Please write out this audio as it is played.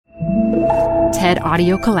TED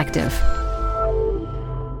Audio Collective.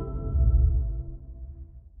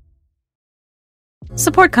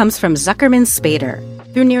 Support comes from Zuckerman Spader.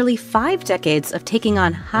 Through nearly 5 decades of taking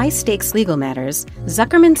on high-stakes legal matters,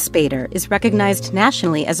 Zuckerman Spader is recognized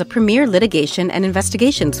nationally as a premier litigation and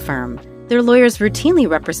investigations firm. Their lawyers routinely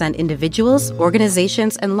represent individuals,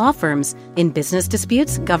 organizations, and law firms in business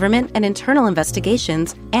disputes, government and internal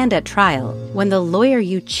investigations, and at trial, when the lawyer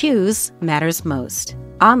you choose matters most.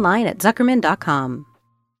 Online at Zuckerman.com.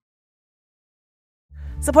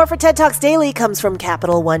 Support for TED Talks Daily comes from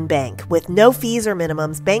Capital One Bank. With no fees or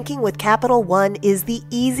minimums, banking with Capital One is the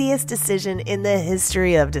easiest decision in the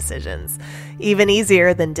history of decisions. Even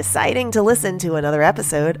easier than deciding to listen to another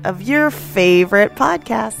episode of your favorite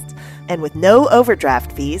podcast. And with no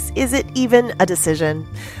overdraft fees, is it even a decision?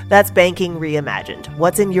 That's banking reimagined.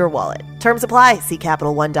 What's in your wallet? Terms apply. See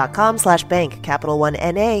CapitalOne.com/bank. Capital One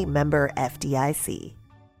N.A. member FDIC.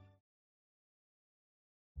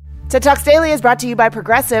 TED Talks Daily is brought to you by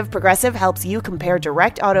Progressive. Progressive helps you compare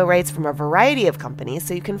direct auto rates from a variety of companies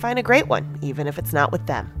so you can find a great one, even if it's not with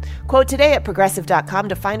them. Quote today at Progressive.com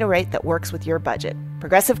to find a rate that works with your budget.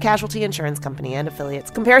 Progressive Casualty Insurance Company and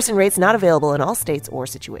Affiliates. Comparison rates not available in all states or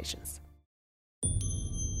situations.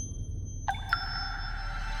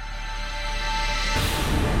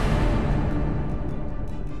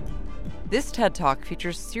 This TED Talk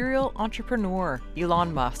features serial entrepreneur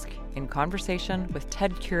Elon Musk in conversation with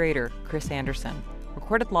TED Curator Chris Anderson,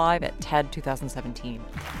 recorded live at TED 2017.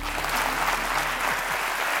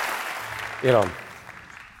 Elon,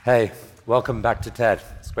 hey, welcome back to TED.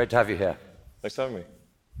 It's great to have you here. Thanks for having me.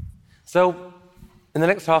 So, in the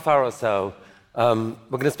next half hour or so, we're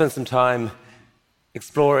going to spend some time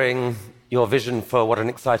exploring your vision for what an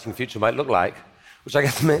exciting future might look like, which I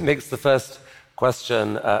guess makes the first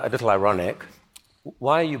question a little ironic.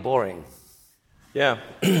 Why are you boring? Yeah,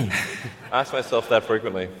 I ask myself that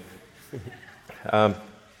frequently.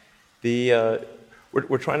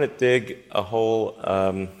 We're trying to dig a hole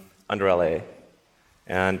under LA,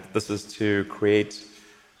 and this is to create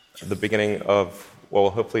the beginning of what will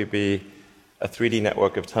hopefully be a 3D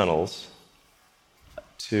network of tunnels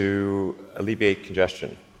to alleviate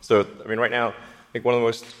congestion. So, I mean, right now, I think one of the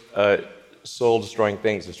most soul-destroying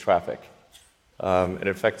things is traffic. It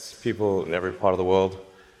affects people in every part of the world.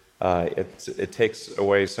 It takes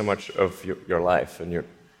away so much of your life, and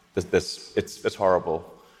it's horrible.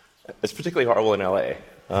 It's particularly horrible in LA.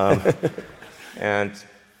 I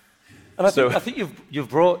think you've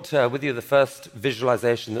brought with you the first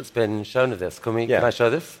visualization that's been shown of this. Can I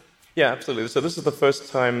show this? Yeah, absolutely. So this is the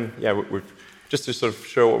first time. We've just to sort of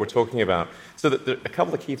show what we're talking about. So there are a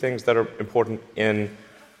couple of key things that are important in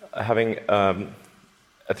having a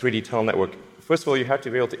 3D tunnel network. First of all, you have to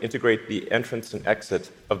be able to integrate the entrance and exit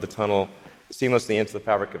of the tunnel seamlessly into the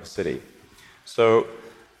fabric of a city. So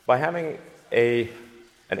by having an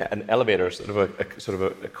elevator, sort of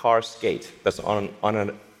a car skate that's on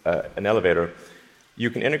an elevator, you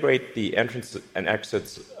can integrate the entrance and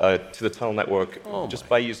exits to the tunnel network just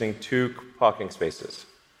by using 2 parking spaces.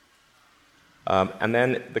 And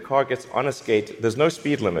then the car gets on a skate. There's no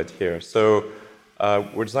speed limit here, so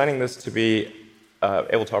we're designing this to be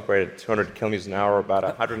able to operate at 200 kilometers an hour,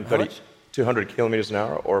 about 200 kilometers an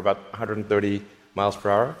hour, or about 130 miles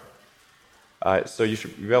per hour. So you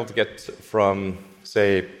should be able to get from,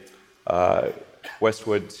 say,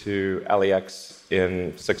 Westwood to LAX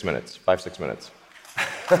in 6 minutes, 5-6 minutes.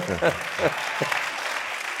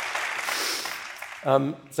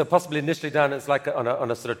 So possibly initially done as like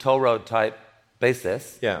on a sort of toll road type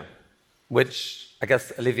basis. Yeah. Which I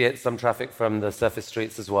guess alleviates some traffic from the surface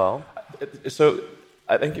streets as well. So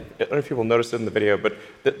I don't know if people noticed it in the video, but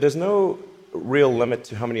there's no real limit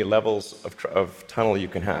to how many levels of tunnel you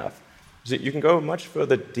can have. So you can go much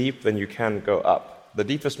further deep than you can go up. The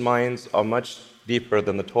deepest mines are much deeper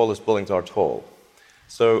than the tallest buildings are tall.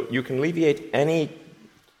 So you can alleviate any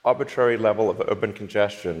arbitrary level of urban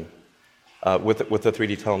congestion with the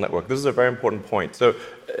 3D tunnel network. This is a very important point. So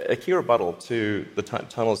a key rebuttal to the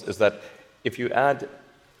tunnels is that if you add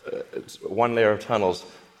one layer of tunnels,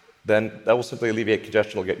 then that will simply alleviate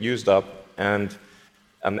congestion. Will get used up, and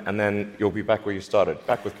then you'll be back where you started,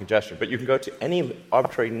 back with congestion. But you can go to any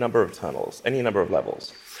arbitrary number of tunnels, any number of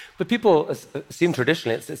levels. But people assume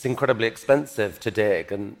traditionally it's incredibly expensive to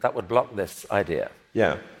dig, and that would block this idea.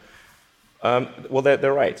 Yeah. Well,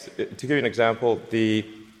 they're right. To give you an example, the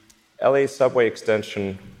LA subway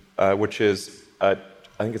extension, which is, I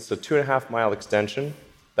think it's a 2.5-mile extension,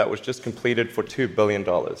 that was just completed for $2 billion.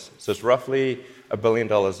 So it's roughly $1 billion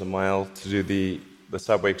a mile to do the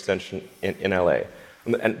subway extension in LA.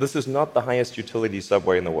 And this is not the highest utility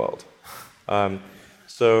subway in the world.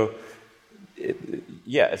 So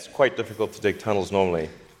it's quite difficult to dig tunnels normally.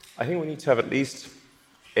 I think we need to have at least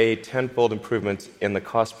a 10-fold improvement in the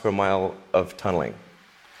cost per mile of tunneling.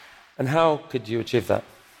 And how could you achieve that?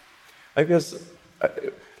 I guess,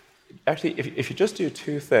 actually, if you just do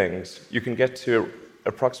two things, you can get to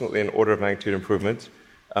approximately an order of magnitude improvement,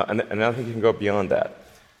 and I think you can go beyond that.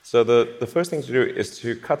 So the first thing to do is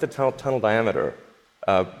to cut the tunnel diameter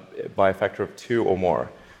by a factor of 2 or more.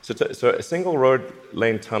 So a single road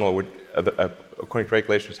lane tunnel would, according to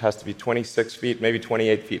regulations, has to be 26 feet, maybe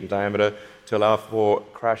 28 feet in diameter to allow for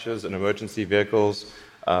crashes and emergency vehicles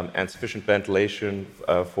and sufficient ventilation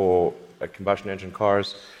for combustion engine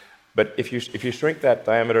cars. But if you shrink that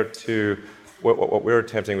diameter to what we're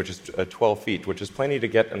attempting, which is 12 feet, which is plenty to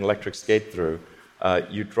get an electric skate through,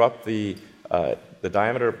 you drop the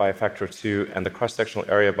diameter by a factor of 2 and the cross-sectional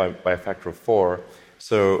area by a factor of 4.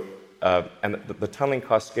 So, and the tunneling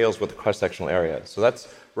cost scales with the cross-sectional area. So that's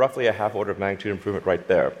roughly a half order of magnitude improvement right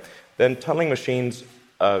there. Then tunneling machines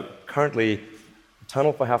currently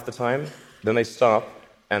tunnel for half the time, then they stop,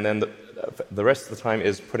 and then the rest of the time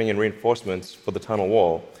is putting in reinforcements for the tunnel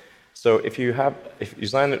wall. So if you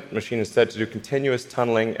design the machine instead to do continuous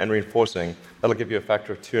tunneling and reinforcing, that'll give you a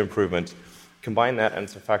factor of 2 improvement. Combine that and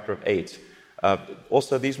it's a factor of 8.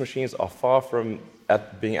 Also, these machines are far from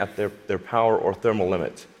being at their power or thermal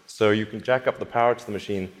limit. So you can jack up the power to the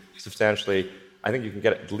machine substantially. I think you can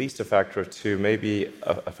get at least a factor of 2, maybe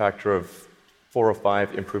a factor of 4 or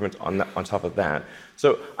 5 improvement on top of that.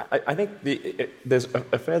 So I think there's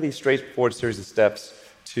a fairly straightforward series of steps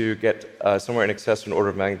to get somewhere in excess of an order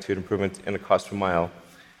of magnitude improvement in the cost per mile.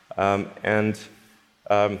 Our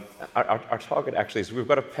target actually is we've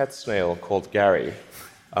got a pet snail called Gary.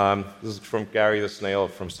 This is from Gary the snail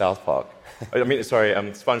from South Park. I mean, sorry,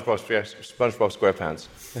 SpongeBob SquarePants.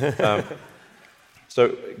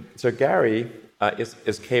 So Gary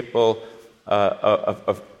is capable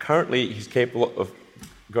currently he's capable of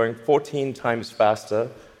going 14 times faster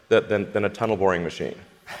than a tunnel boring machine.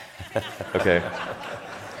 Okay.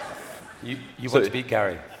 You want to beat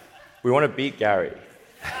Gary? We want to beat Gary.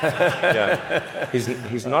 Yeah.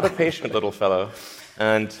 He's not a patient little fellow,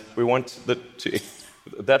 and we want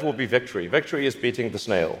that will be victory. Victory is beating the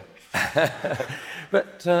snail.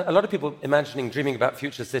 But a lot of people dreaming about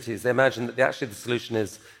future cities, they imagine that actually the solution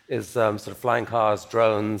is sort of flying cars,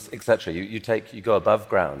 drones, etc. You go above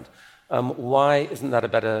ground. Why isn't that a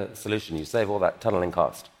better solution? You save all that tunneling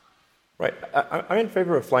cost. Right. I'm in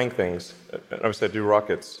favor of flying things. Obviously, I do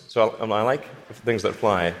rockets, so I like things that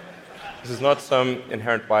fly. This is not some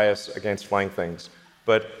inherent bias against flying things,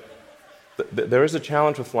 but there is a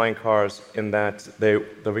challenge with flying cars in that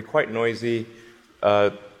they'll be quite noisy.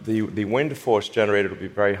 The wind force generated will be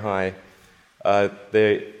very high. Let's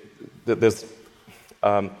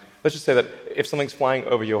just say that if something's flying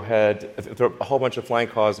over your head, if there are a whole bunch of flying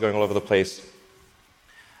cars going all over the place,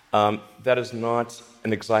 that is not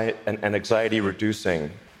an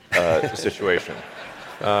anxiety-reducing situation.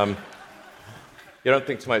 You don't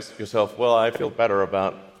think to yourself, well, I feel better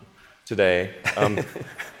about today.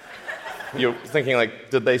 You're thinking, like,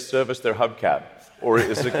 did they service their hubcap? Or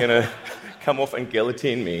is it going to come off and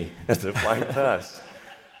guillotine me as they're flying past?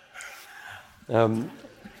 And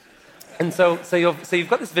so you've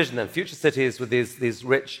got this vision then, future cities with these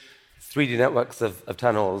rich 3D networks of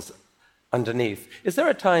tunnels underneath. Is there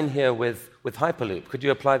a tie-in here with Hyperloop? Could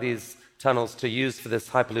you apply these tunnels to use for this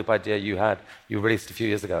Hyperloop idea you released a few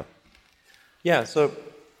years ago? Yeah, so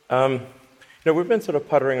we've been sort of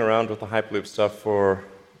puttering around with the Hyperloop stuff for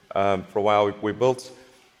a while. We built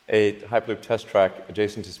a Hyperloop test track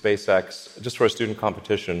adjacent to SpaceX just for a student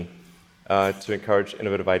competition to encourage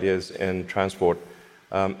innovative ideas in transport.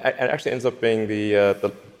 It actually ends up being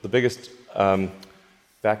the biggest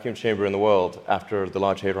vacuum chamber in the world after the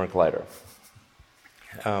Large Hadron Collider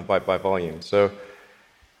by volume. So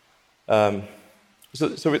it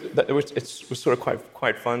was sort of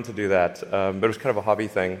quite fun to do that, but it was kind of a hobby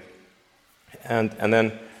thing. And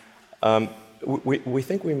then we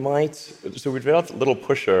think we might. So we developed a little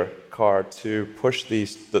pusher car to push the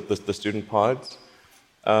student pods,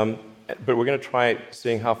 but we're going to try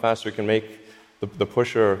seeing how fast we can make the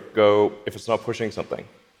pusher go if it's not pushing something.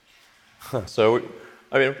 Huh. So,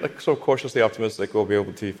 I mean, sort of cautiously optimistic we'll be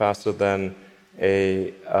able to be faster than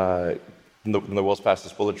the world's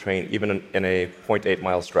fastest bullet train, even in a 0.8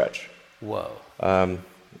 mile stretch. Whoa.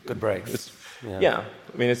 Good brakes. Yeah.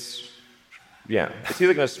 I mean, it's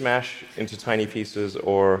either going to smash into tiny pieces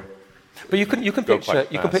or. But you can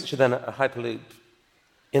picture then a Hyperloop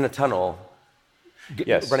in a tunnel,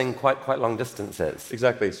 running quite long distances.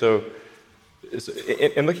 Exactly. So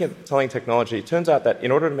in looking at tunneling technology, it turns out that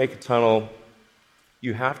in order to make a tunnel,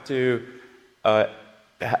 you have to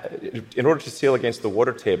in order to seal against the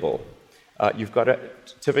water table, you've got to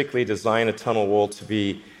typically design a tunnel wall to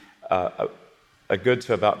be a good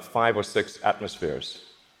to about 5 or 6 atmospheres.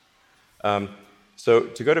 So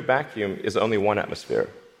to go to vacuum is only 1 atmosphere,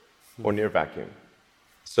 or near vacuum.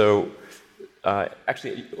 So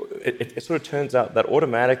actually, it sort of turns out that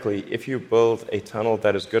automatically, if you build a tunnel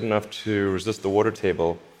that is good enough to resist the water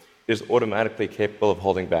table, it is automatically capable of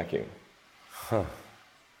holding vacuum. Huh.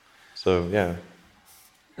 So, yeah.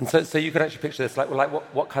 And so you can actually picture this, like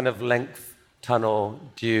what kind of length tunnel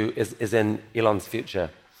is in Elon's future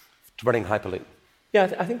to running Hyperloop?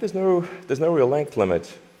 Yeah, I think there's no real length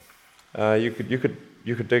limit.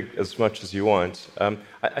 You could dig as much as you want.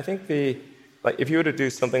 I think if you were to do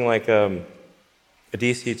something like a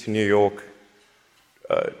DC to New York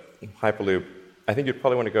Hyperloop, I think you'd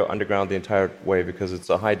probably want to go underground the entire way because it's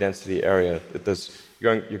a high density area.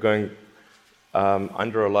 You're going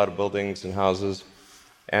under a lot of buildings and houses,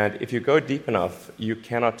 and if you go deep enough, you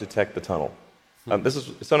cannot detect the tunnel.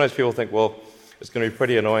 Sometimes people think, well, it's going to be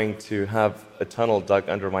pretty annoying to have a tunnel dug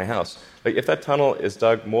under my house. Like if that tunnel is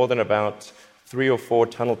dug more than about 3 or 4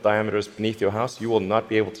 tunnel diameters beneath your house, you will not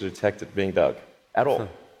be able to detect it being dug at all.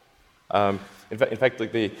 In fact,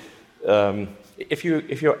 like if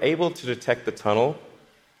you're able to detect the tunnel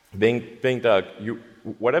being dug,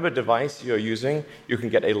 whatever device you're using, you can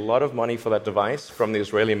get a lot of money for that device from the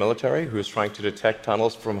Israeli military, who is trying to detect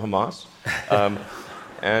tunnels from Hamas,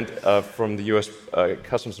 and from the U.S.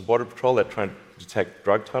 Customs and Border Patrol that try to detect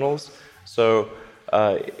drug tunnels. So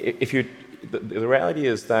the reality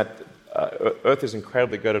is that Earth is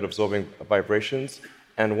incredibly good at absorbing vibrations,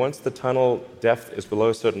 and once the tunnel depth is below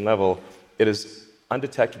a certain level, it is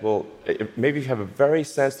undetectable. Maybe if you have a very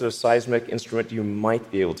sensitive seismic instrument, you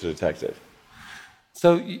might be able to detect it.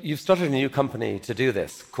 So you've started a new company to do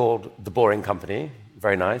this called The Boring Company.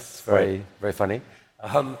 Very nice, very funny.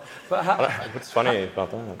 But what's funny about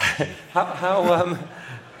that? How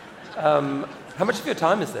much of your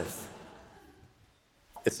time is this?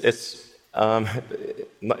 It's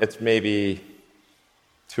maybe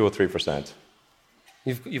 2 or 3%.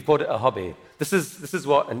 You've called it a hobby. This is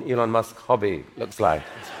what an Elon Musk hobby looks like.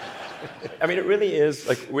 I mean, it really is.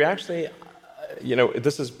 Like we actually,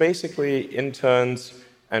 this is basically interns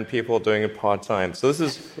and people doing it part time. So this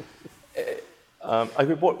is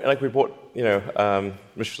we bought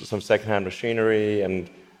some secondhand machinery, and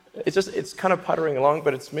it's kind of puttering along,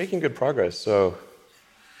 but it's making good progress. So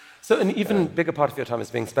an even bigger part of your time is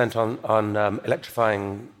being spent on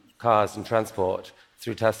electrifying cars and transport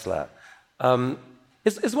through Tesla.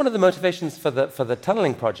 Is one of the motivations for the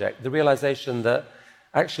tunneling project the realization that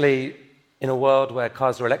actually, in a world where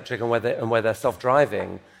cars are electric and where they're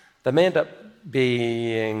self-driving, there may end up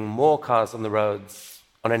being more cars on the roads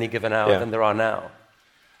on any given hour than there are now?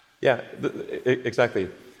 Yeah, exactly.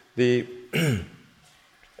 A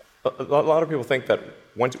lot of people think that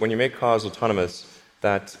when you make cars autonomous,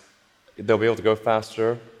 that they'll be able to go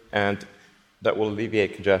faster and that will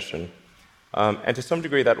alleviate congestion. And to some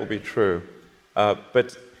degree, that will be true.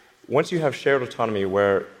 But once you have shared autonomy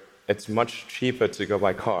where it's much cheaper to go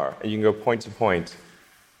by car, and you can go point to point,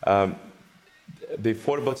 the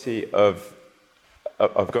affordability of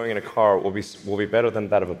going in a car will be better than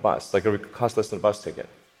that of a bus. Like it will cost less than a bus ticket.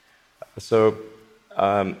 So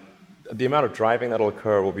the amount of driving that will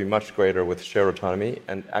occur will be much greater with shared autonomy,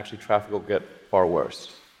 and actually traffic will get far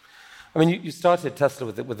worse. I mean, you started Tesla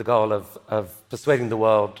with the goal of persuading the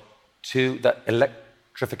world that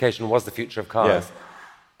electrification was the future of cars.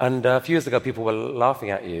 Yeah. And a few years ago, people were laughing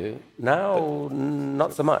at you. Now,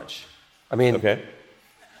 not so much. I mean... Okay.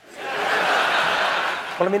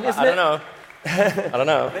 Well, I mean, I don't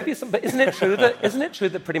know. Maybe but isn't it true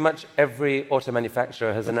that pretty much every auto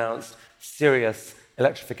manufacturer has announced serious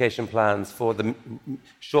electrification plans for the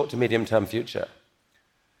short to medium term future?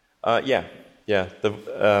 Yeah.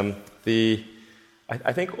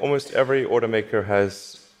 I think almost every automaker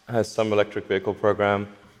has some electric vehicle program.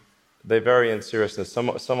 They vary in seriousness.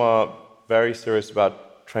 Some are very serious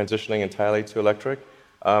about transitioning entirely to electric,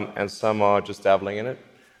 and some are just dabbling in it.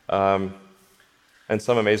 And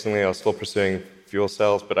some, amazingly, are still pursuing fuel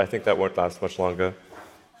cells, but I think that won't last much longer.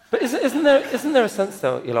 But isn't there a sense,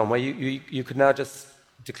 though, Elon, where you could now just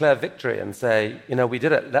declare victory and say, we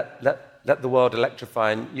did it, let the world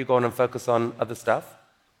electrify, and you go on and focus on other stuff?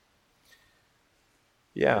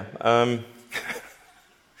 Yeah.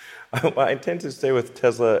 I intend to stay with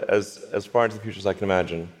Tesla as far into the future as I can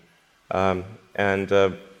imagine. And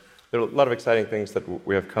there are a lot of exciting things that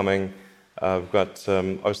we have coming. We've got,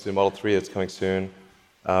 obviously, the Model 3 that's coming soon.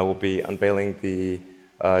 We'll be unveiling the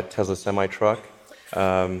Tesla semi-truck.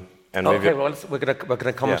 and okay, well, we're going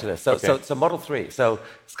to come to this. So Model 3. So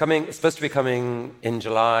it's supposed to be coming in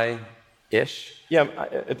July-ish. Yeah,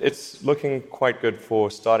 it's looking quite good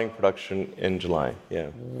for starting production in July. Yeah.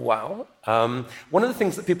 Wow. One of the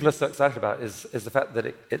things that people are so excited about is the fact that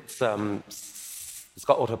it's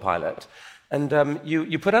got autopilot, and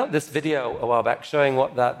you put out this video a while back showing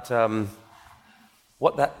what that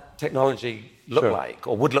technology looked like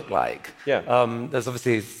or would look like. Yeah. There's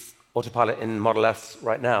obviously autopilot in Model S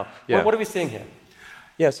right now. Yeah. What are we seeing here?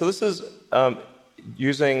 Yeah, so this is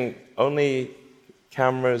using only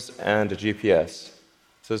cameras and a GPS.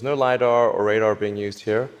 So there's no LiDAR or radar being used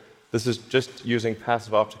here. This is just using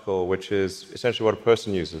passive optical, which is essentially what a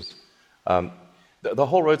person uses. The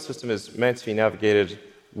whole road system is meant to be navigated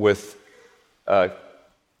with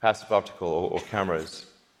passive optical or cameras.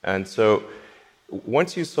 And so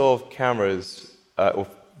once you solve cameras or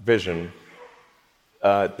vision,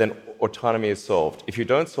 then autonomy is solved. If you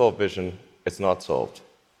don't solve vision, it's not solved.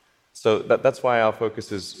 So that's why our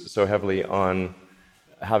focus is so heavily on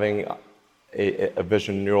having a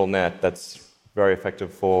vision neural net that's very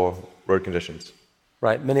effective for road conditions.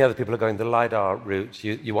 Right. Many other people are going the LiDAR route.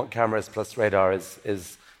 You want cameras plus radar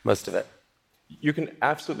is most of it. You can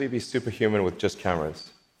absolutely be superhuman with just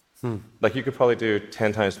cameras. Like you could probably do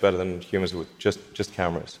 10 times better than humans with just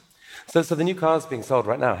cameras. So the new cars being sold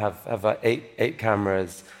right now have eight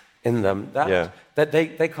cameras in them. That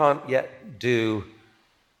they can't yet do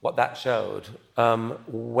what that showed.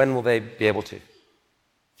 When will they be able to?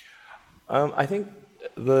 I think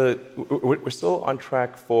we're still on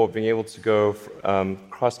track for being able to go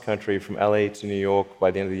cross-country from LA to New York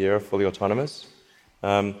by the end of the year, fully autonomous.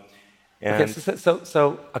 Okay,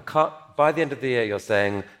 so a car, by the end of the year, you're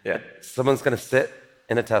saying someone's going to sit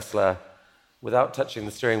in a Tesla without touching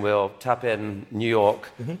the steering wheel, tap in New York,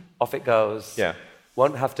 off it goes,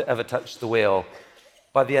 won't have to ever touch the wheel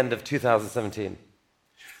by the end of 2017.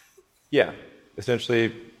 Yeah,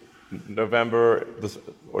 essentially November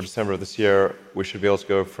or December of this year, we should be able to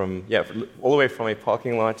go from, all the way from a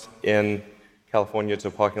parking lot in California to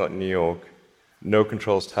a parking lot in New York, no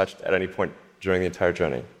controls touched at any point during the entire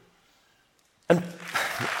journey. And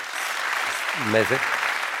amazing.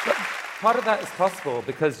 But part of that is possible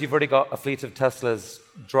because you've already got a fleet of Teslas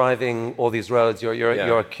driving all these roads.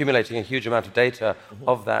 You're accumulating a huge amount of data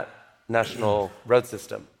of that national road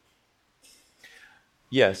system.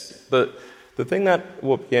 Yes. The thing that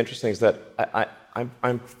will be interesting is that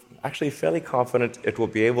I'm actually fairly confident it will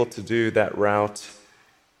be able to do that route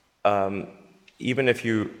even if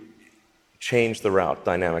you change the route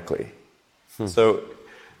dynamically. So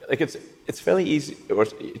like it's fairly easy.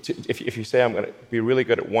 If you say I'm going to be really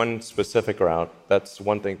good at one specific route, that's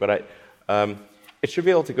one thing. But it should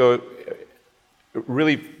be able to go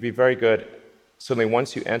really be very good. Certainly,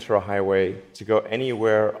 once you enter a highway, to go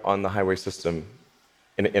anywhere on the highway system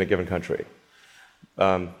in a given country.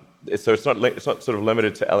 So it's not sort of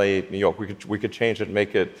limited to LA, New York. We could change it and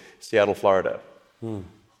make it Seattle, Florida,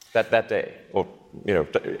 that day, or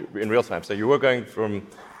in real time. So you were going from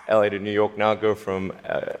LA to New York, now go from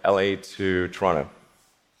LA to Toronto.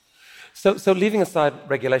 So leaving aside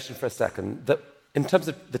regulation for a second, in terms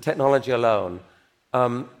of the technology alone,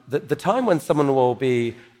 the time when someone will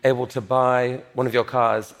be able to buy one of your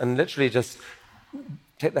cars and literally just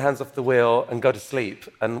take their hands off the wheel and go to sleep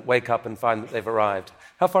and wake up and find that they've arrived,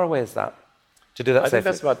 how far away is that to do that safely? I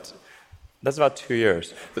think that's about 2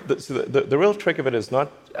 years. The real trick of it is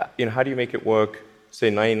not, how do you make it work, say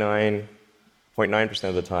 99.9%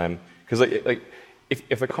 of the time? Because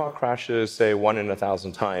if a car crashes, say 1 in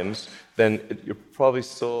 1,000 times, then you're probably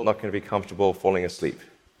still not going to be comfortable falling asleep.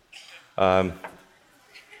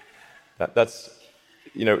 That's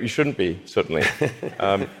you shouldn't be, certainly.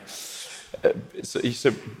 But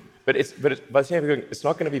by the same time, it's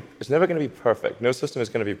never going to be perfect. No system is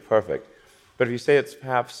going to be perfect. But if you say it's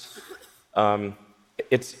perhaps, the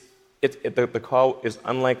car is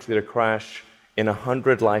unlikely to crash in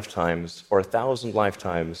 100 lifetimes or 1,000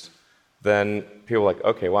 lifetimes, then people are like,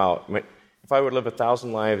 okay, wow, if I would live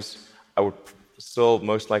 1,000 lives, I would still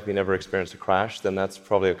most likely never experience a crash, then that's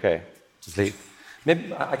probably okay. To sleep.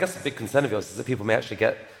 Maybe, I guess a big concern of yours is that people may actually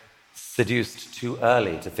get seduced too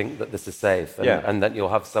early to think that this is safe, and that you'll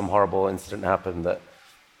have some horrible incident happen that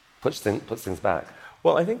puts things back.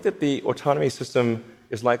 Well, I think that the autonomy system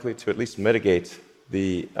is likely to at least mitigate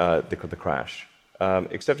the crash,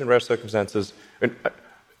 except in rare circumstances.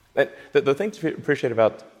 The thing to appreciate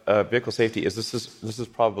about vehicle safety is this is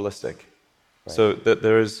probabilistic. Right. So that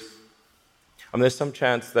there's some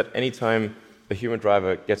chance that any time the human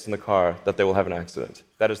driver gets in the car that they will have an accident.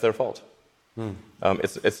 That is their fault.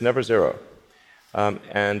 It's never zero.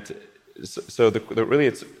 And so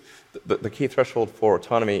really the key threshold for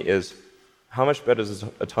autonomy is how much better does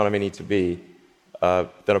autonomy need to be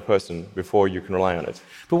than a person before you can rely on it.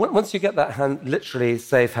 But once you get that literally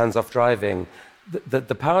safe hands-off driving,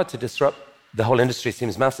 the power to disrupt the whole industry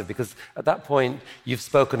seems massive, because at that point you've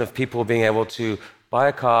spoken of people being able to buy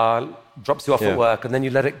a car, drops you off at work, and then you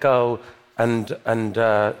let it go and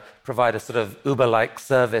provide a sort of Uber-like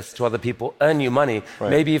service to other people, earn you money,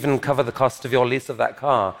 maybe even cover the cost of your lease of that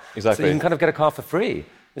car. Exactly. So you can kind of get a car for free.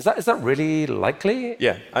 Is that really likely?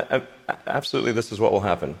 Yeah, absolutely. This is what will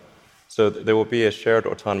happen. So there will be a shared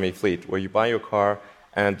autonomy fleet where you buy your car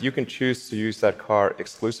and you can choose to use that car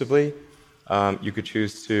exclusively. You could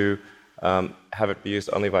choose to have it be used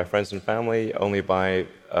only by friends and family, only by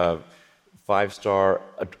 5-star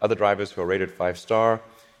other drivers who are rated 5-star.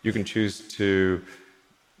 You can choose to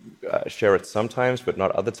share it sometimes, but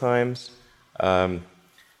not other times. That's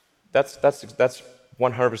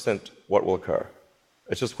 100% what will occur.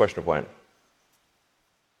 It's just a question of when.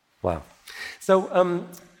 Wow. So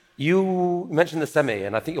you mentioned the Semi,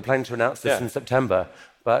 and I think you're planning to announce this in September,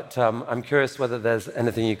 but I'm curious whether there's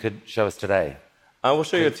anything you could show us today. I will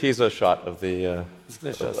show you a teaser shot of the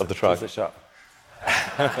truck. Teaser shot.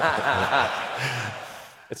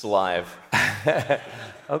 It's live.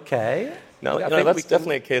 Okay. Now, that's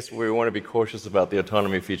definitely a case where we want to be cautious about the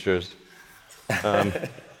autonomy features. Because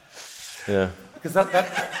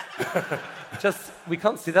we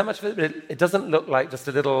can't see that much of it, but it doesn't look like just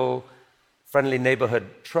a little friendly neighborhood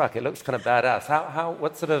truck. It looks kind of badass.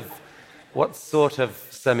 What sort of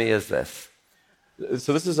Semi is this?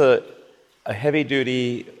 So this is a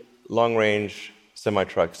heavy-duty, long-range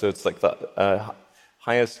semi-truck. So it's like the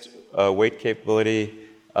highest weight capability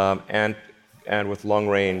and with long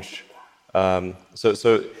range.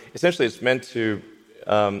 So essentially, it's meant to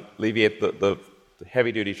alleviate the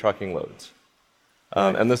heavy-duty trucking loads.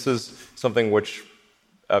 And this is something which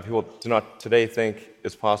people do not today think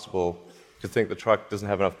is possible, to think the truck doesn't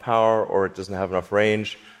have enough power or it doesn't have enough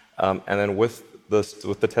range. And then with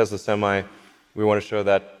the Tesla Semi, we want to show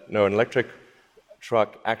that an electric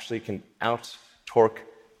truck actually can out-torque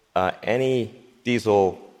any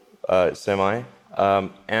diesel semi.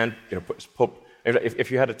 And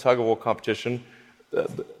if you had a tug-of-war competition,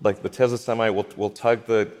 like the Tesla Semi will tug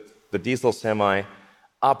the diesel Semi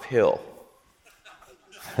uphill.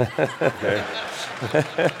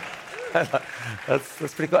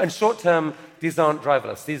 That's pretty cool. And short term, these aren't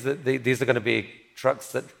driverless. These are going to be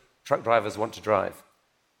trucks that truck drivers want to drive.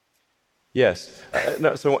 Yes.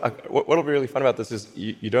 So what will be really fun about this is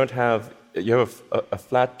you have a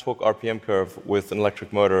flat torque RPM curve with an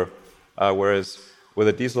electric motor, whereas with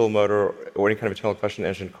a diesel motor or any kind of internal combustion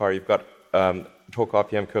engine car, you've got a torque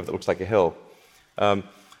RPM curve that looks like a hill.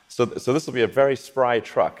 So this will be a very spry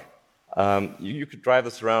truck. You could drive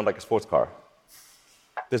this around like a sports car.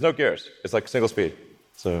 There's no gears. It's like single speed.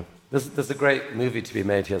 So there's a great movie to be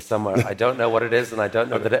made here somewhere. I don't know what it is, and I don't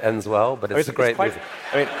know that it ends well, but it's a great movie.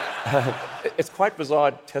 It's quite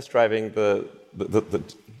bizarre test driving when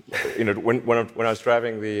I was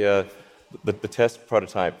driving the test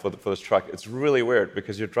prototype for this truck. It's really weird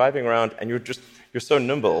because you're driving around and you're so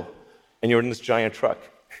nimble, and you're in this giant truck.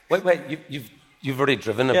 Wait, you've already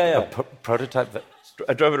driven a prototype?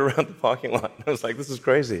 I drove it around the parking lot. I was like, this is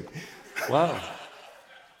crazy. Wow.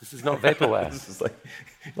 This is not vaporware. This is like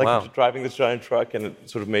driving this giant truck and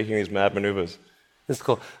sort of making these mad maneuvers. This is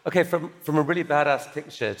cool. Okay, from a really badass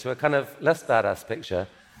picture to a kind of less badass picture,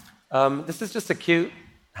 this is just a cute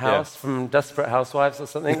house from Desperate Housewives or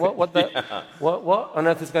something. What on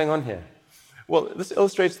earth is going on here? Well, this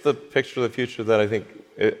illustrates the picture of the future that I think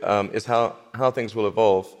is how things will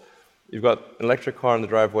evolve. You've got an electric car in the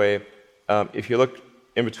driveway. If you look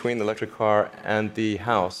in between the electric car and the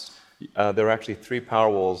house, there are actually 3 power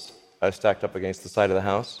walls stacked up against the side of the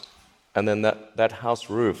house, and then that house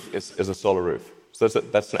roof is a solar roof. So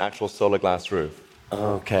that's an actual solar glass roof.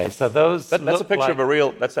 Okay, so that's a picture of a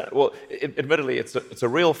real. Admittedly, it's a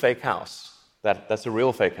real fake house. That's a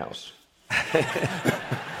real fake house.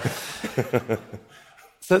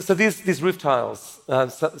 So these roof tiles,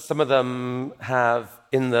 some of them have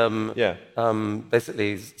in them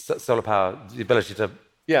basically solar power, the ability to.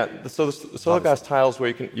 Yeah, so the solar glass tiles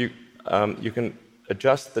where you can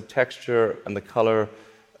adjust the texture and the color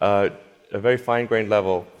at a very fine-grained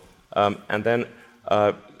level, and then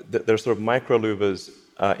there's sort of micro louvers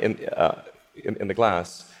in the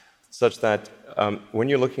glass, such that when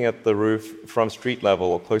you're looking at the roof from street level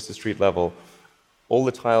or close to street level, all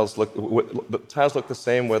the tiles look the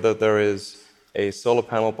same whether there is a solar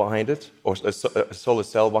panel behind it or a solar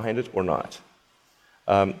cell behind it or not.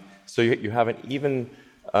 So you have an even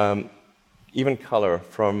color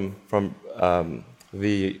from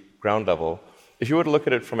the ground level. If you were to look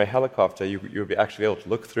at it from a helicopter, you would be actually able to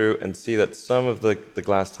look through and see that some of the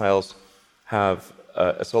glass tiles have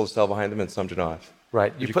a solar cell behind them and some do not.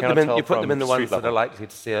 Right. You put them in the ones that are likely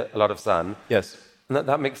to see a lot of sun. Yes. And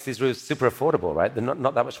that makes these roofs super affordable, right? They're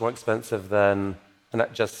not that much more expensive than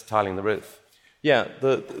just tiling the roof. Yeah.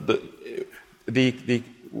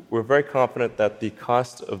 We're very confident that the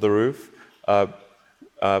cost of the roof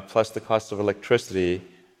plus the cost of electricity,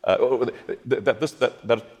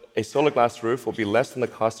 that a solar glass roof will be less than the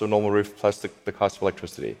cost of a normal roof plus the cost of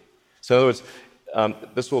electricity. So in other words,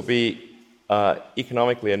 this will be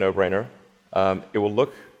economically a no-brainer.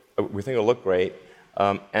 We think it will look great,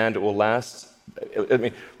 and it will last. I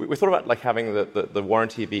mean, we thought about like having the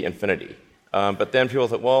warranty be infinity, but then people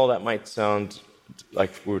thought, well, that might sound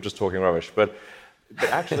like we were just talking rubbish. But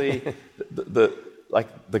actually,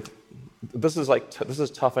 this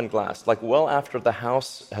is toughened glass. Like well after the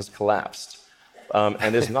house has collapsed,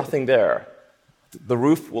 and there's nothing there, the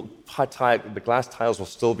roof will the glass tiles will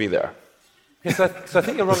still be there. Okay, so I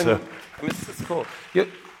think you're rolling. I mean, this is cool.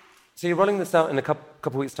 So you're rolling this out in a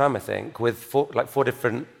couple weeks' time, I think, with four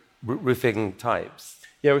different roofing types.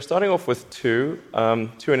 Yeah, we're starting off with two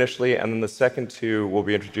initially, and then the second two will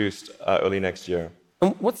be introduced early next year.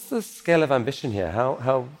 And what's the scale of ambition here?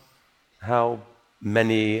 How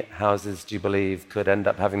many houses do you believe could end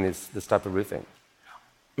up having this type of roofing?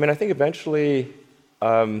 I mean, I think eventually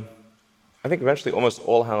almost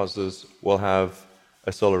all houses will have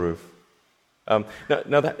a solar roof. Now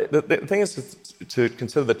the thing is to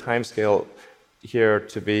consider the time scale here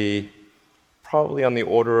to be probably on the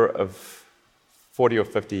order of 40 or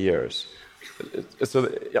 50 years. So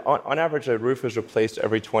on average, a roof is replaced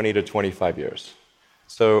every 20 to 25 years.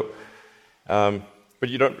 So, but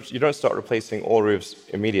you don't start replacing all roofs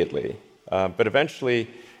immediately. But eventually,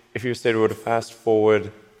 if you were to fast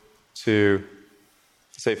forward to,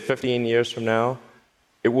 say, 15 years from now,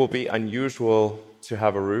 it will be unusual to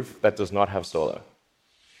have a roof that does not have solar.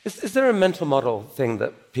 Is there a mental model thing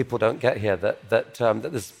that people don't get here that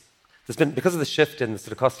there's been, because of the shift in the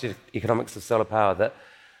sort of cost economics of solar power, that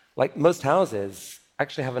like most houses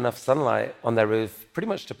actually have enough sunlight on their roof pretty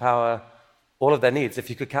much to power all of their needs. If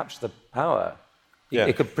you could capture the power,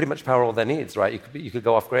 it could pretty much power all their needs, right? You could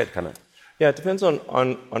go off grid, kind of. Yeah, it depends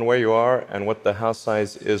on where you are and what the house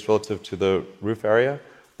size is relative to the roof area.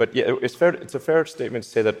 But yeah, it's a fair statement to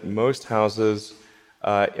say that most houses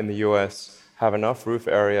in the US have enough roof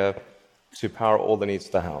area to power all the needs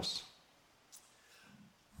of the house.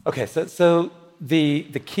 Okay, so the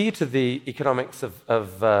key to the economics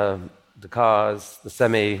of the cars, the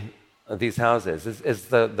semi, these houses is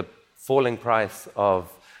the falling price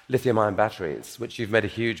of lithium-ion batteries, which you've made a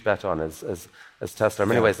huge bet on as Tesla. In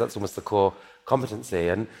many ways, that's almost the core competency.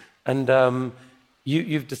 And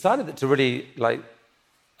you've decided that to really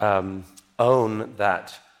own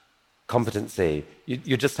that competency,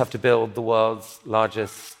 you just have to build the world's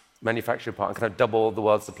largest manufacturing plant and kind of double the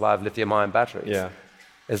world's supply of lithium-ion batteries. Yeah.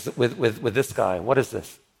 With this guy. What is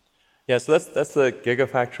this? Yeah, so that's the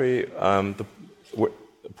Gigafactory. The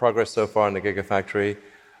progress so far in the Gigafactory.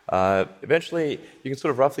 Eventually, you can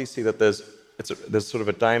sort of roughly see that there's sort of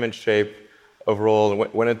a diamond shape overall,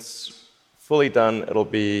 and when it's fully done, it'll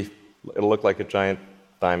look like a giant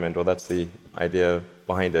diamond, or that's the idea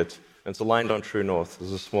behind it. And it's aligned on true north.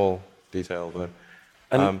 There's a small detail, but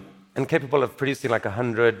and capable of producing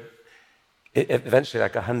eventually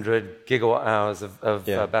 100 gigawatt hours of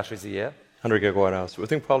batteries a year. 100 gigawatt hours. We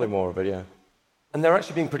think probably more, but yeah. And they're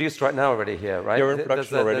actually being produced right now already here, right? Yeah, we're in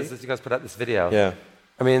production already. You guys put out this video. Yeah.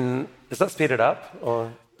 I mean, is that speeded up,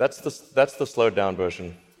 or? That's the slowed down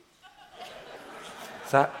version.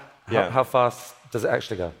 So how fast does it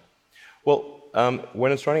actually go? Well,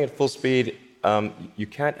 when it's running at full speed, you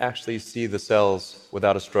can't actually see the cells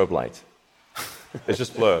without a strobe light. It's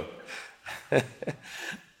just blur.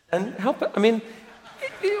 And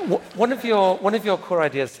one of your core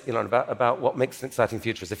ideas, Elon, about what makes an exciting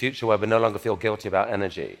future is a future where we no longer feel guilty about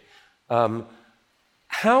energy.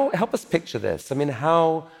 Help us picture this. I mean,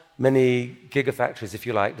 how many gigafactories, if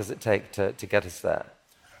you like, does it take to get us there?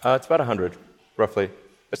 It's about 100, roughly.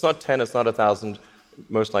 It's not 10, it's not 1,000,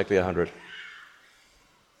 most likely 100.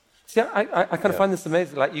 See, I kind of find this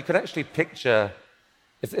amazing. Like, you can actually picture,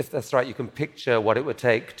 if that's right, you can picture what it would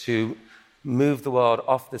take to move the world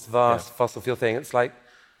off this vast fossil fuel thing. It's like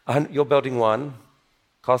you're building one,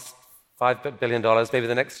 costs $5 billion, maybe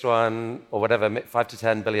the next one, or whatever, $5 to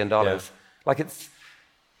 $10 billion. Yeah. Like, it's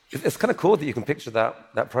kind of cool that you can picture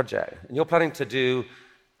that project. And you're planning to do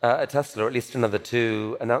a Tesla, or at least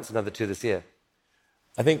announce another two this year.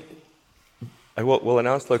 I think we'll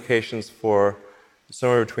announce locations for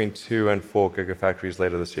somewhere between 2 and 4 gigafactories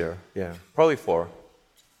later this year. Yeah, probably 4.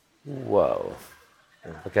 Whoa.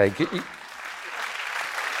 Okay.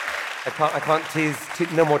 I can't tease.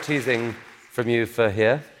 No more teasing from you for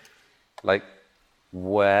here. Like,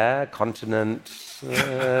 where? Continent?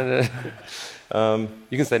 You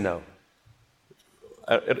can say no.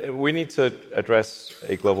 We need to address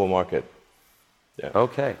a global market. Yeah.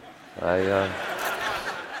 Okay.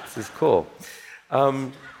 This is cool.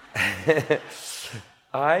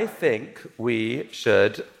 I think we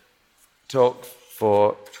should talk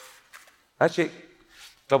for actually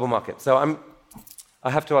global market. So I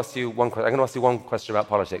have to ask you one question. I'm going to ask you one question about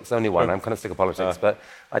politics. Only one. I'm kind of sick of politics, but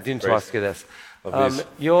I do need to ask you this.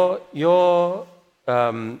 You're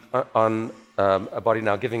on a body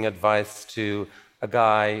now giving advice to a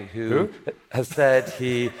guy who has said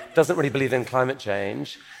he doesn't really believe in climate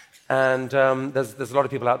change. And there's a lot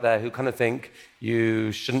of people out there who kind of think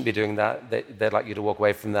you shouldn't be doing that. They'd like you to walk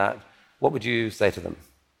away from that. What would you say to them?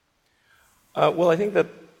 Well, I think that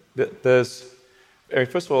there's...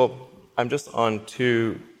 First of all, I'm just on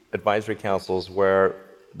 2 advisory councils where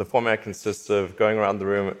the format consists of going around the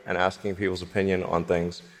room and asking people's opinion on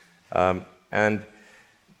things. And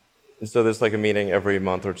so there's like a meeting every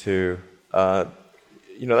month or 2.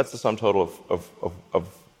 That's the sum total of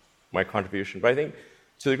my contribution. But I think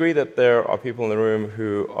to the degree that there are people in the room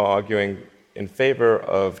who are arguing in favor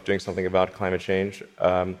of doing something about climate change,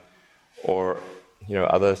 or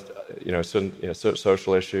other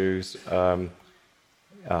social issues.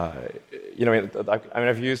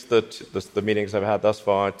 I've used the meetings I've had thus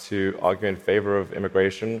far to argue in favor of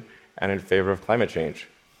immigration and in favor of climate change.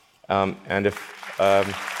 And if I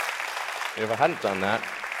hadn't done that,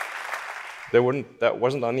 that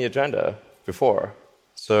wasn't on the agenda before.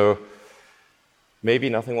 So maybe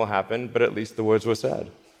nothing will happen, but at least the words were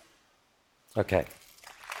said. Okay.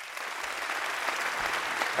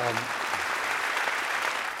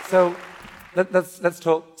 So let's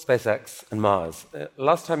talk SpaceX and Mars.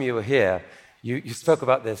 Last time you were here, you spoke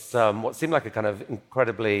about this, what seemed like a kind of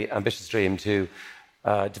incredibly ambitious dream to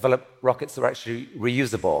develop rockets that are actually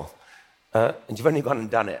reusable. And you've only gone and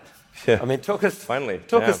done it. Yeah. I mean, talk us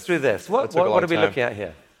through this. What are we looking at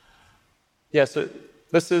here? Yeah, so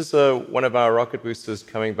this is one of our rocket boosters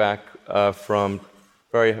coming back from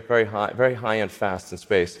very, very high and fast in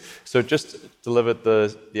space. So it just delivered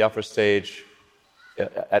the upper stage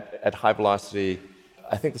at high velocity.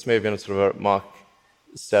 I think this may have been sort of a Mach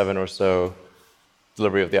 7 or so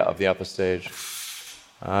delivery of the upper stage.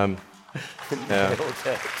 Yeah.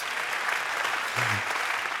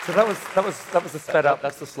 So that was the sped up.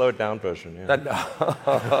 That's the slowed down version. Yeah.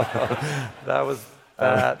 That was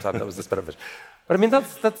the sped up version. But I mean,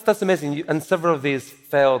 that's amazing. And several of these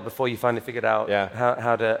failed before you finally figured out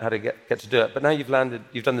how to get to do it. But now you've landed.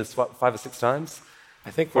 You've done this 5 or 6 times. I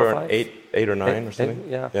think we're on 8 or 9 or something.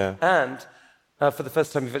 Yeah. And for the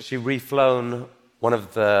first time, you've actually reflown one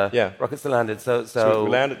of the rockets that landed. So we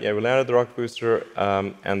landed the rocket booster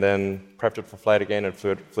and then prepped it for flight again and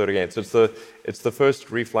flew it again. So it's the first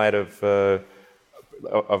reflight of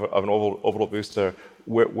an orbital booster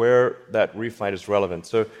where that reflight is relevant.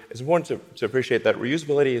 So it's important to appreciate that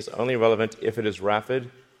reusability is only relevant if it is rapid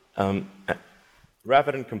and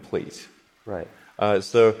complete. Right.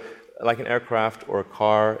 So like an aircraft or a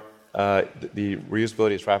car, the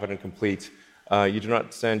reusability is rapid and complete. You do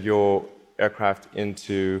not send your aircraft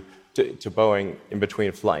to Boeing in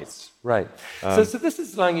between flights. Right. So this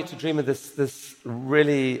is allowing you to dream of this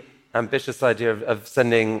really ambitious idea of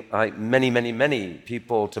sending like many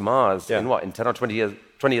people to Mars in 10 or 20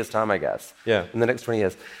 years time, I guess. Yeah. In the next 20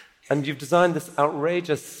 years. And you've designed this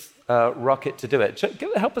outrageous rocket to do it.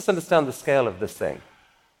 Help us understand the scale of this thing.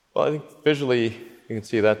 Well, I think visually you can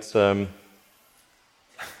see that's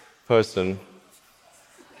person.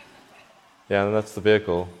 Yeah, and that's the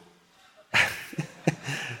vehicle.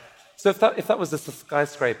 So if that was a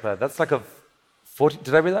skyscraper, that's like a 40.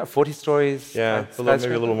 Did I read that? 40 stories. Yeah,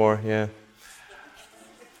 maybe a little more. Yeah.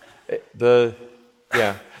 The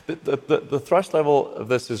thrust level of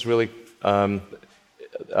this is really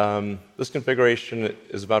this configuration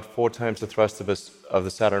is about 4 times the thrust of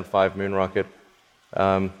the Saturn V moon rocket.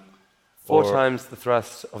 4 times the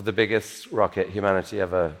thrust of the biggest rocket humanity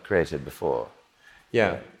ever created before.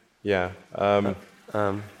 Yeah. I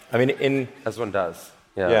mean, as one does.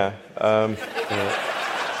 Yeah.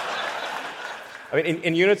 I mean,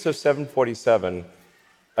 in units of 747,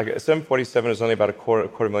 747 is only about a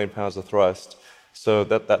quarter million pounds of thrust. So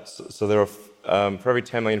there are for every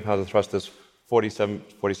 10 million pounds of thrust, there's 47.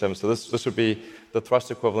 So this would be the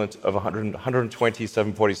thrust equivalent of 120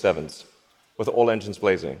 747s with all engines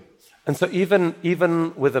blazing. And so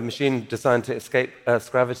even with a machine designed to escape Earth's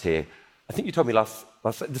gravity, I think you told me last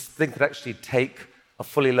this thing could actually take a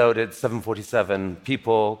fully loaded 747,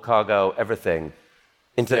 people, cargo, everything,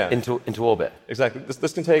 into orbit. Exactly.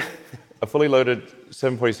 This can take a fully loaded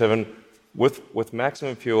 747 with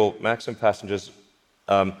maximum fuel, maximum passengers,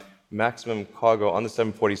 maximum cargo on the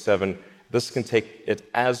 747. This can take it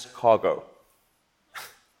as cargo.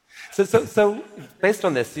 So based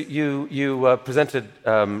on this, you presented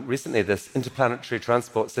recently this interplanetary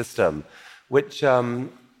transport system, which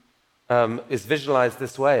is visualized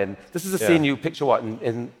this way. And this is a scene you picture, what,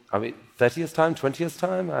 in 30 years' time, 20 years'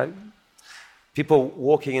 time? People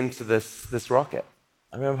walking into this rocket.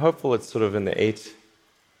 I mean, I'm hopeful it's sort of in the 8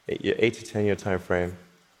 to 10 year time frame.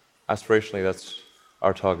 Aspirationally, that's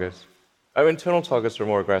our target. Our internal targets are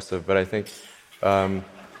more aggressive, but I think,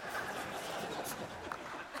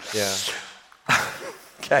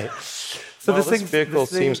 Okay. So this vehicle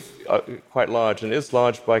seems quite large, and is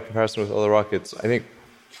large by comparison with other rockets. I think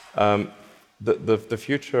the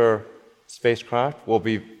future spacecraft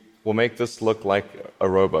will make this look like a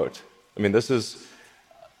rowboat. I mean, this is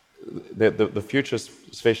the future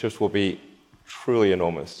spaceships will be truly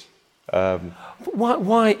enormous.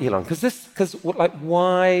 Why, Elon? Because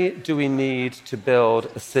why do we need to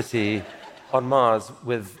build a city on Mars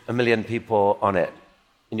with 1 million people on it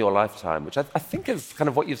in your lifetime? Which I think is kind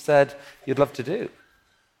of what you've said you'd love to do.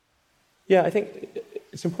 Yeah, I think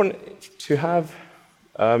it's important to have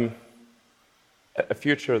a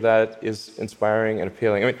future that is inspiring and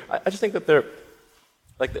appealing. I mean, I just think that there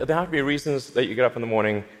have to be reasons that you get up in the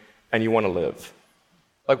morning and you want to live.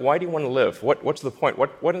 Like, why do you want to live? What's the point?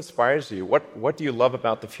 What inspires you? What do you love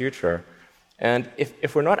about the future? And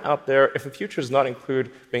if we're not out there, if the future does not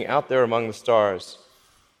include being out there among the stars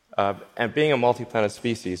and being a multi-planet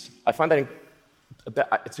species, I find that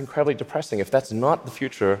it's incredibly depressing if that's not the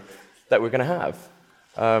future that we're going to have.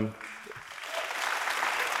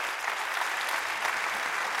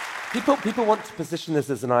 People want to position this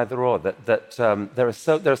as an either-or. That there are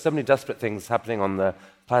so many desperate things happening on the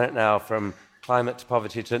planet now, from climate to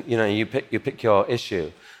poverty to you pick your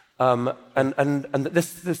issue, and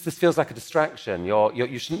this feels like a distraction.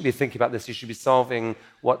 You shouldn't be thinking about this. You should be solving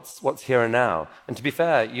what's here and now. And to be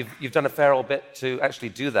fair, you've done a fair old bit to actually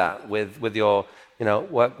do that with your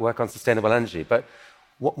work on sustainable energy. But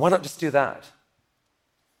why not just do that?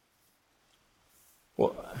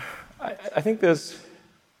 Well, I think there's.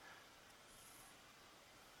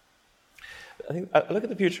 I look at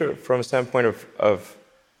the future from a standpoint of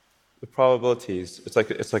the probabilities.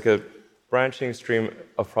 It's like a branching stream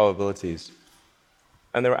of probabilities,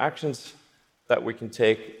 and there are actions that we can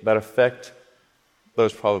take that affect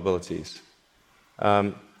those probabilities,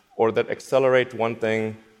 or that accelerate one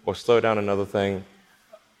thing or slow down another thing,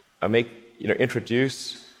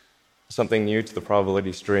 introduce something new to the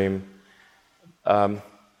probability stream.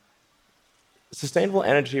 Sustainable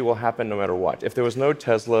energy will happen no matter what. If there was no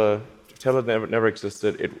Tesla never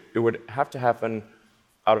existed, it would have to happen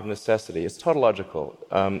out of necessity. It's tautological.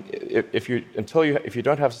 If you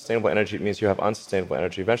don't have sustainable energy, it means you have unsustainable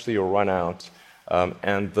energy. Eventually, you'll run out,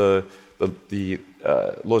 and the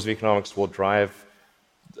laws of economics will drive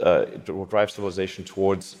civilization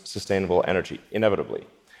towards sustainable energy inevitably.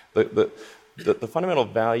 The fundamental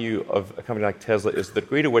value of a company like Tesla is the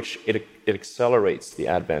degree to which it accelerates the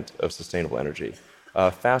advent of sustainable energy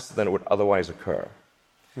faster than it would otherwise occur.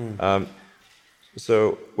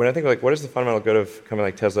 So when I think what is the fundamental good of a company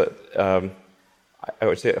like Tesla, I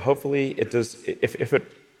would say hopefully it does. If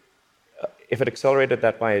it accelerated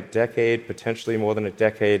that by a decade, potentially more than a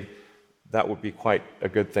decade, that would be quite a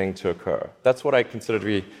good thing to occur. That's what I consider to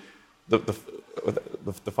be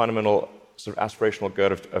the fundamental sort of aspirational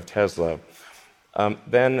good of Tesla.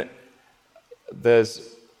 Then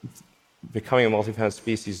there's becoming a multi-planet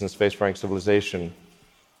species and spacefaring civilization.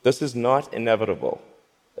 This is not inevitable.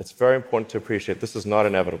 It's very important to appreciate this is not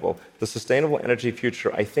inevitable. The sustainable energy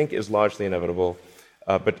future, I think, is largely inevitable,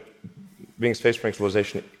 but being a spacefaring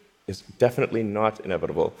civilization is definitely not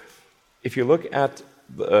inevitable. If you look at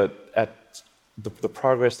the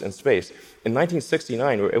progress in space, in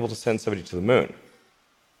 1969 we were able to send somebody to the moon.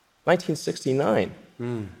 1969.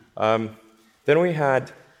 Then we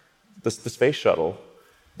had the space shuttle.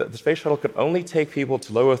 The space shuttle could only take people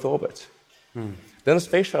to low Earth orbit. Then the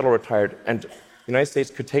space shuttle retired, and the United States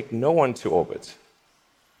could take no one to orbit.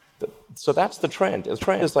 So that's the trend. The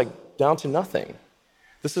trend is down to nothing.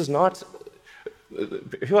 This is not.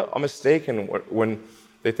 People are mistaken when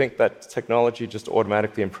they think that technology just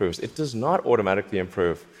automatically improves. It does not automatically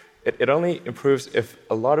improve. It only improves if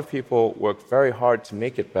a lot of people work very hard to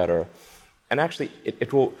make it better. And actually,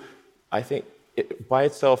 it will, I think, by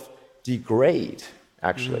itself, degrade,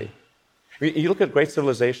 actually. You look at great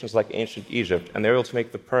civilizations like ancient Egypt, and they were able to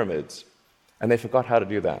make the pyramids, and they forgot how to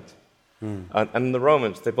do that. And the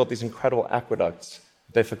Romans, they built these incredible aqueducts.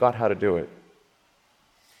 They forgot how to do it.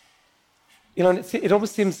 It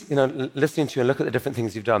almost seems, listening to you and look at the different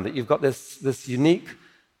things you've done, that you've got this unique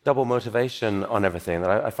double motivation on everything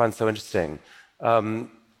that I find so interesting.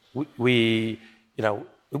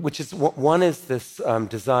 Which is one is this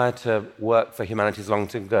desire to work for humanity's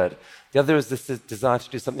long-term good. The other is this desire to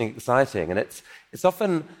do something exciting, and it's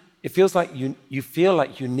often it feels like you feel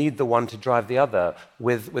like you need the one to drive the other.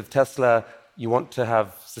 With Tesla, you want to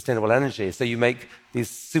have sustainable energy, so you make these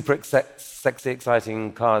super sexy,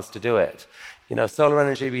 exciting cars to do it. Solar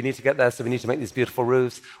energy, we need to get there, so we need to make these beautiful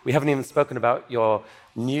roofs. We haven't even spoken about your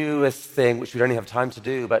newest thing, which we don't have time to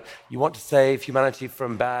do, but you want to save humanity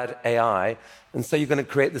from bad AI, and so you're going to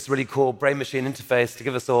create this really cool brain-machine interface to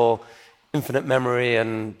give us all infinite memory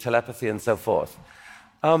and telepathy and so forth.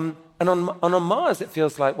 And on Mars, it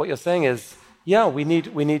feels like what you're saying is, we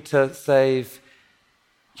need to save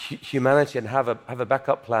humanity and have a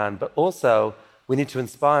backup plan, but also we need to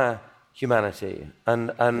inspire humanity, and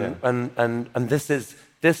this is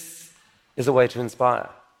a way to inspire.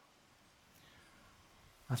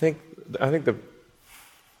 I think the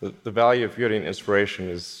value of beauty and inspiration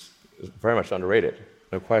is very much underrated,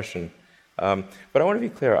 no question. But I want to be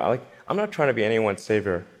clear. I'm not trying to be anyone's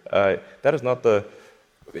savior. That is not the.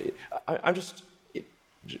 I'm just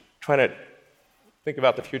trying to think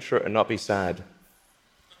about the future and not be sad.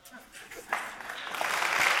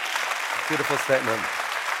 Beautiful statement.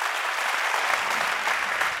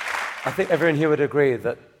 I think everyone here would agree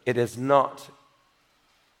that it is not.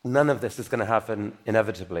 None of this is going to happen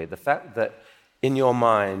inevitably. The fact that in your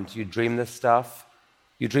mind you dream this stuff,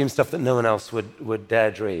 you dream stuff that no one else would dare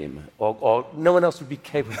dream, or no one else would be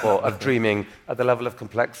capable of dreaming at the level of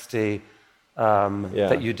complexity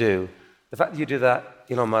that you do. The fact that you do that,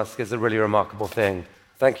 Elon Musk, is a really remarkable thing.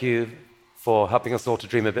 Thank you for helping us all to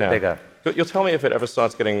dream a bit bigger. You'll tell me if it ever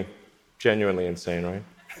starts getting genuinely insane, right?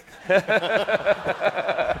 Thank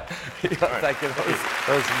you. That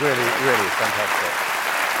was really, really fantastic.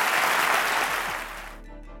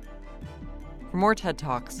 For more TED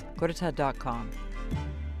Talks, go to TED.com.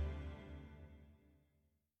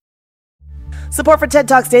 Support for TED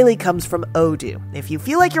Talks Daily comes from Odoo. If you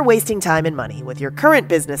feel like you're wasting time and money with your current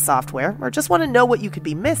business software, or just want to know what you could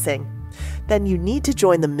be missing, then you need to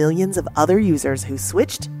join the millions of other users who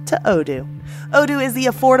switched to Odoo. Odoo is the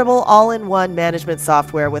affordable all-in-one management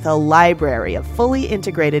software with a library of fully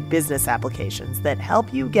integrated business applications that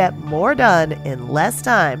help you get more done in less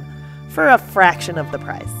time for a fraction of the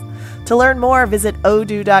price. To learn more, visit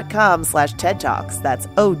odoo.com/TED Talks. That's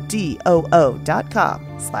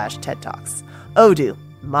ODOO.com/TED Talks. Odoo,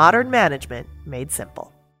 modern management made simple.